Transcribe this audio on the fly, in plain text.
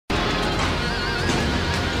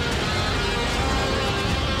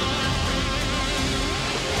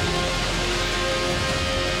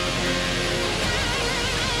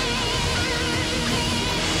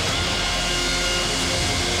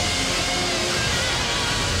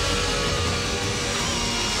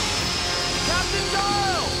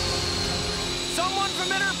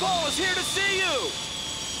from Interpol is here to see you!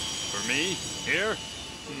 For me? Here?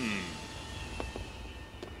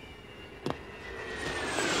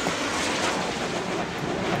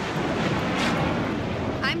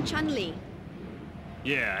 I'm Chun-Li.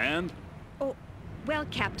 Yeah, and? Oh, well,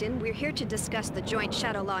 Captain, we're here to discuss the joint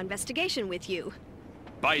Shadow Law investigation with you.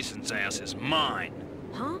 Bison's ass is mine.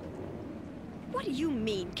 Huh? What do you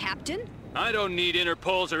mean, Captain? I don't need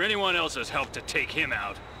Interpol's or anyone else's help to take him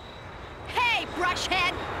out. Hey,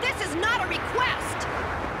 Brushhead! This is not a request!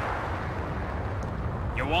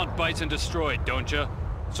 You want Bison destroyed, don't you?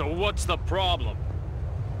 So what's the problem?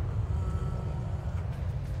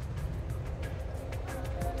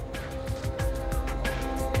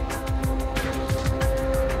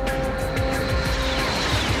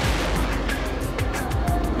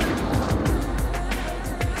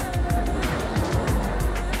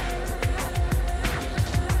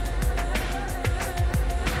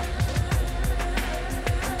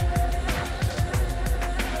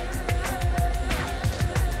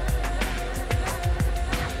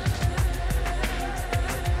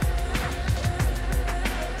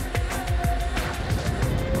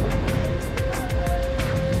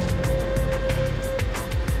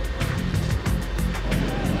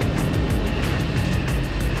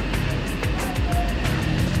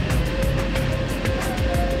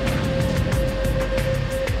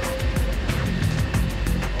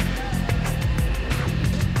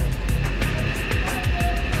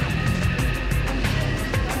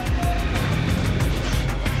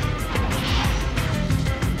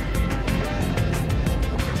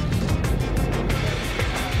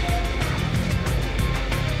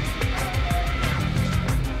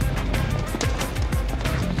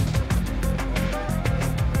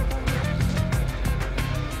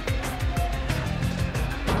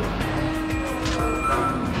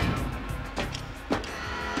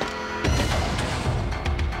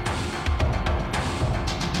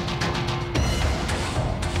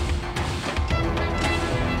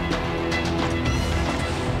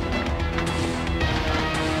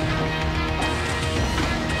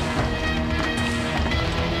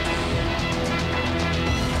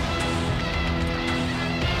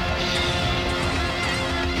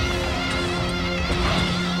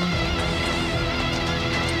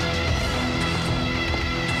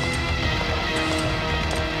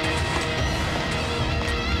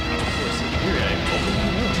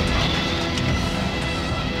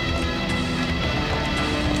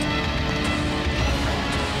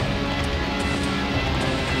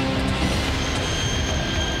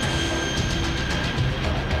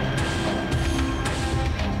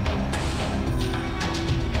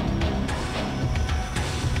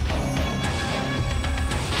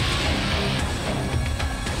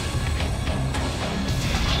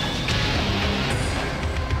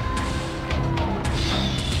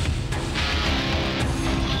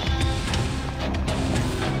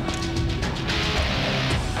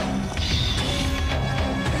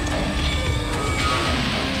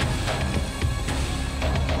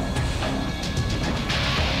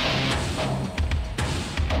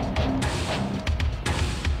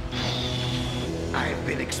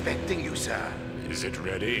 Expecting you, sir. Is it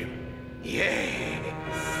ready? Yes.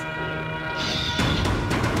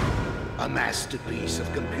 A masterpiece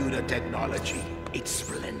of computer technology. It's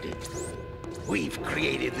splendid. We've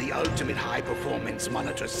created the ultimate high-performance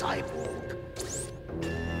monitor cyborg.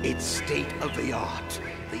 It's state-of-the-art.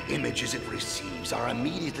 The images it receives are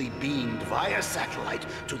immediately beamed via satellite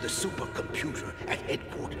to the supercomputer at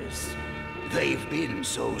headquarters. They've been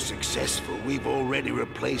so successful, we've already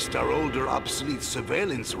replaced our older, obsolete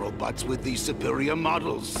surveillance robots with these superior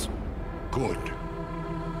models. Good.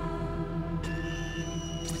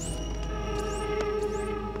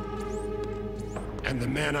 And the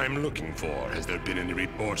man I'm looking for, has there been any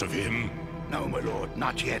report of him? No, my lord,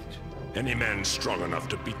 not yet. Any man strong enough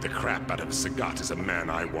to beat the crap out of Sagat is a man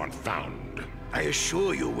I want found. I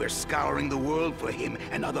assure you we're scouring the world for him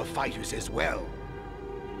and other fighters as well.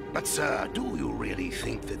 But sir, do you really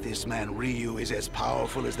think that this man Ryu is as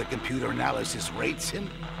powerful as the computer analysis rates him?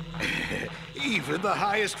 Even the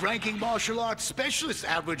highest-ranking martial arts specialists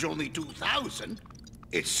average only 2,000.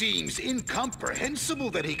 It seems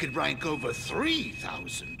incomprehensible that he could rank over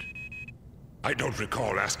 3,000. I don't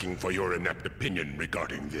recall asking for your inept opinion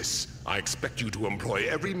regarding this. I expect you to employ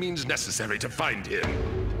every means necessary to find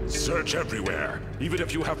him. Search everywhere, even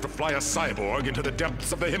if you have to fly a cyborg into the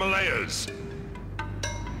depths of the Himalayas.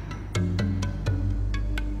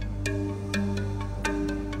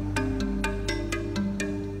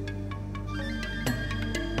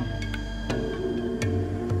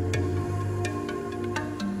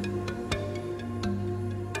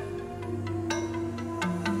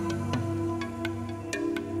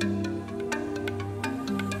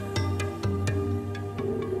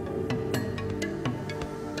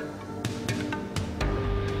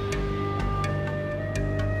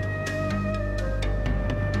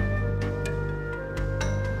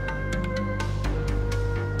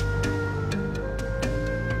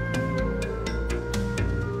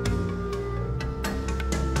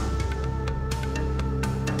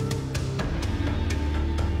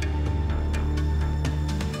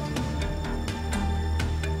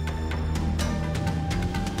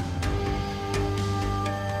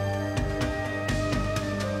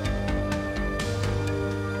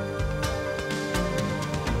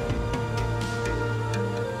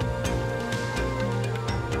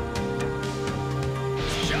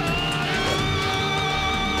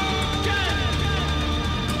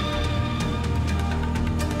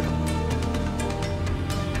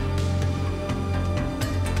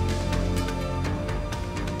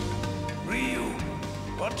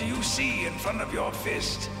 you see in front of your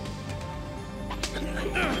fist?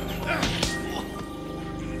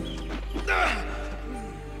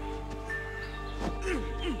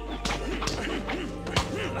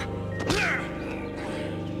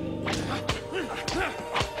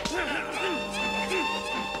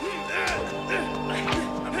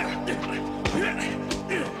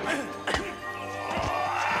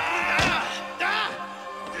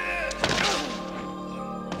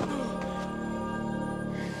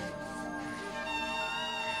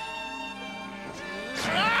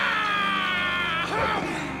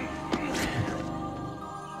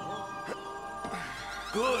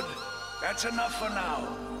 Good. That's enough for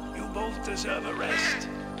now. You both deserve a rest.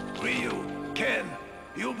 Ryu, Ken,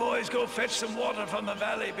 you boys go fetch some water from the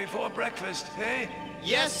valley before breakfast, eh?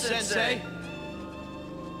 Yes, Sensei.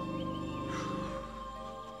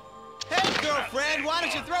 Hey, girlfriend, why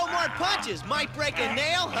don't you throw more punches? Might break a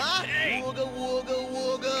nail, huh? Wooga, wooga,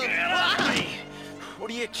 wooga. Why?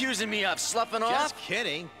 What are you accusing me of? Sloughing off? Just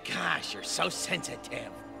kidding. Gosh, you're so sensitive.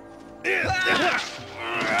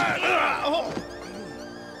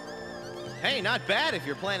 Hey, not bad if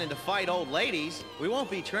you're planning to fight old ladies. We won't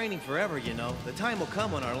be training forever, you know. The time will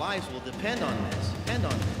come when our lives will depend on this.